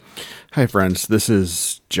Hi, friends. This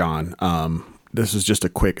is John. This is just a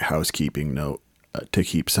quick housekeeping note to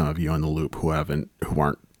keep some of you in the loop who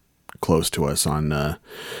aren't close to us on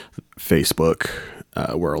Facebook,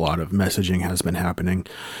 where a lot of messaging has been happening.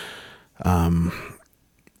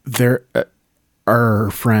 There,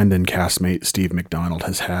 our friend and castmate Steve MacDonald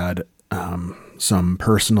has had some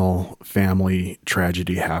personal family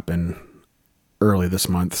tragedy happen early this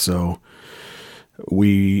month, so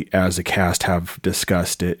we as a cast have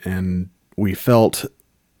discussed it, and we felt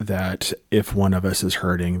that if one of us is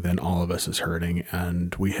hurting, then all of us is hurting,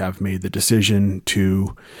 and we have made the decision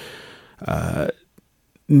to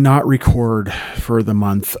not record for the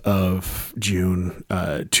month of June,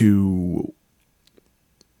 to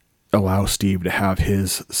allow Steve to have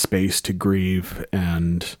his space to grieve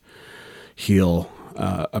and heal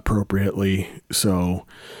appropriately. So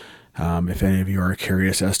if any of you are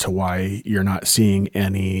curious as to why you're not seeing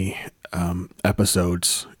any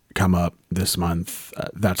episodes come up this month,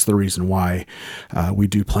 that's the reason why. We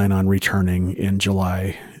do plan on returning in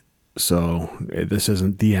July. So this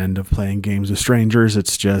isn't the end of playing games with strangers.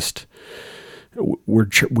 It's just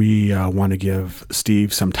we want to give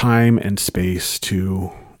Steve some time and space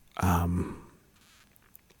to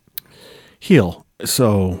heal.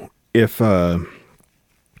 So if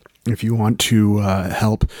you want to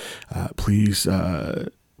help, please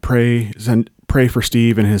pray for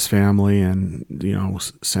Steve and his family, and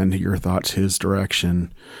send your thoughts his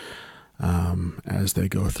direction as they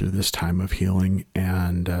go through this time of healing.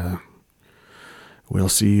 And we'll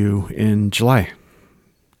see you in July.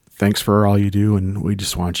 Thanks for all you do, and we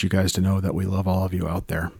just want you guys to know that we love all of you out there.